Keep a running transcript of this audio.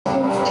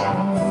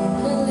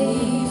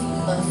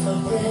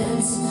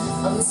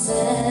footprints on the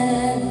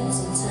sands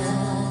of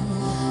time.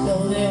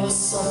 No, there was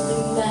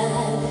something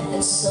bad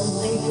and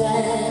something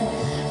glad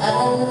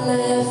I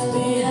left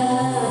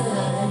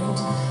behind.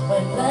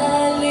 When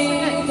I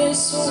leave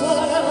this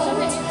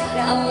world,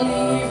 I'll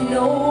leave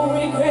no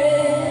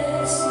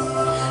regrets.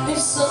 Leave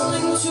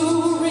something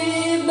to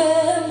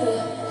remember,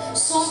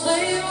 so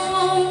they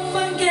won't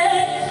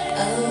forget I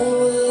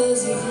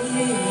was here.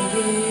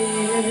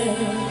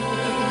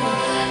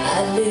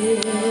 I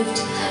lived,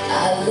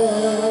 I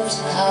loved,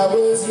 I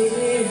was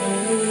here.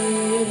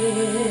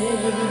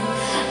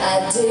 I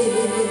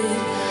did,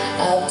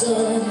 I've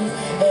done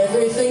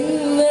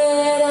everything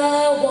that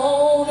I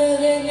wanted,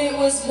 and it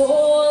was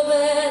more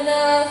than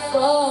I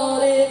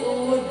thought it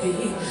would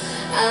be.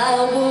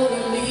 I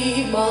wouldn't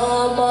leave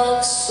my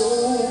mark so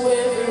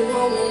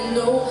everyone will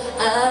know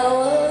I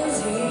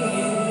was here.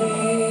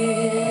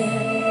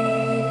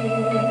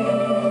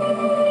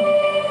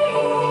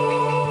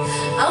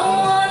 I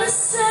wanna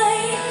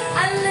say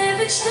I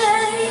live each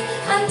day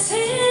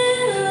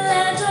until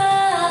I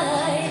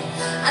die.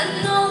 I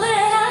know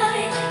that I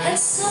had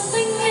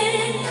something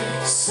in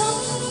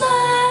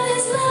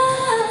somebody's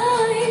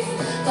life.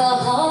 The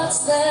hearts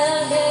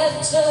that have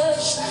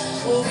touched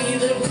will be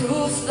the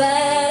proof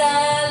that I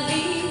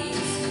leave,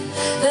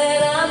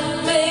 that I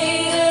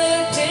made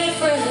a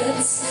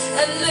difference,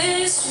 and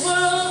this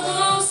world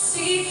will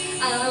see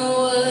I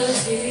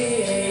was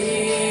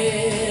here.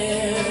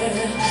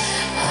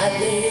 I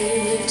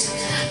lived,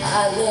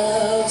 I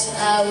loved,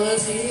 I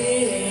was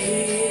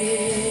here.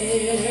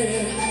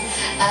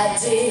 I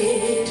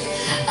did,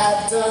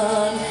 I've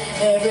done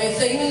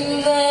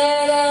everything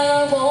that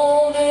I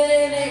wanted,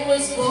 and it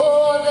was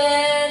more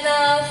than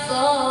I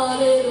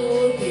thought it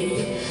would be.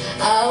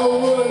 I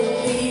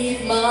wouldn't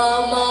leave my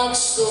mark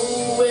so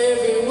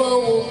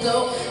everyone will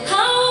know I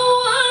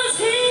was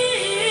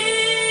here.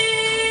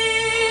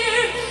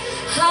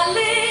 I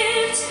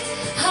lived,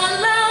 I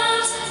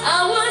loved, I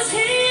was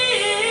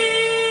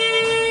here.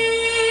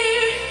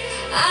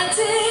 I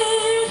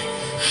did,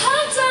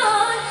 I've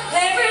done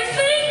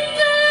everything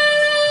that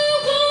I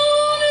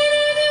wanted,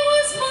 and it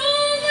was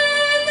more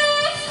than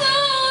I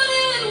thought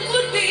it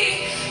would be.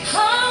 I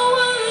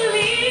wouldn't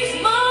leave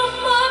my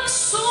mark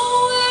so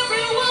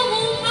everyone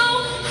will know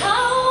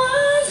I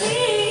was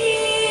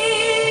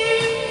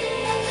here.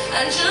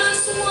 I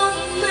just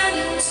want them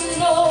to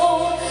know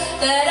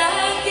that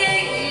I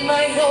gave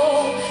my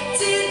all,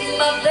 did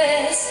my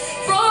best,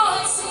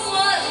 brought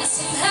someone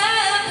some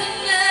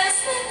happiness,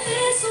 and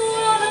this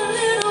world a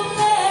little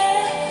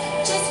bit,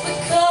 just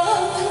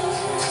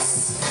because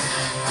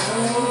I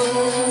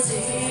was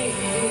here.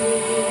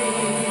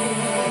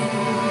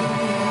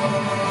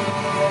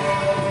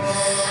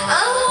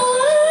 I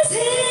was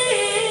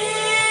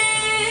here.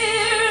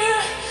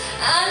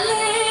 I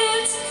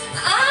lived,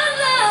 I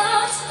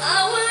loved, I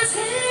was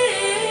here.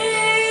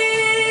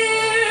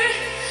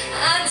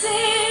 I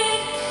did,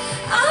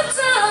 I've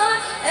done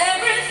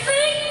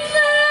everything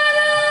that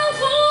I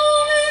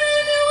wanted,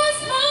 and it was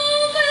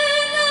more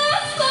than I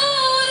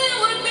thought it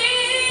would be.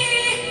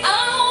 I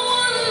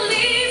wanna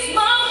leave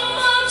my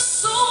mark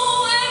so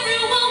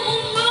everyone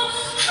will know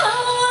I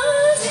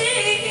was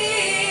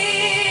here.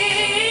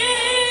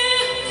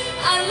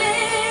 I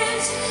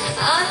lived,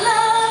 I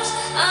loved,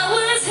 I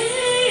was here.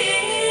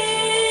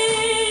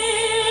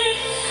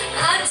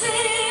 I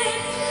did,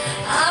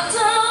 I've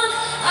done,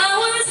 I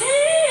was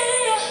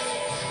here.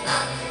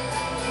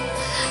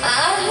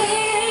 I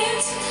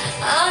lived,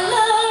 I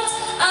loved,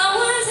 I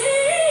was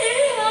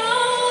here.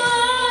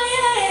 Oh,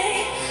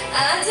 yeah.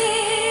 I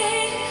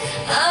did,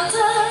 I've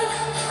done.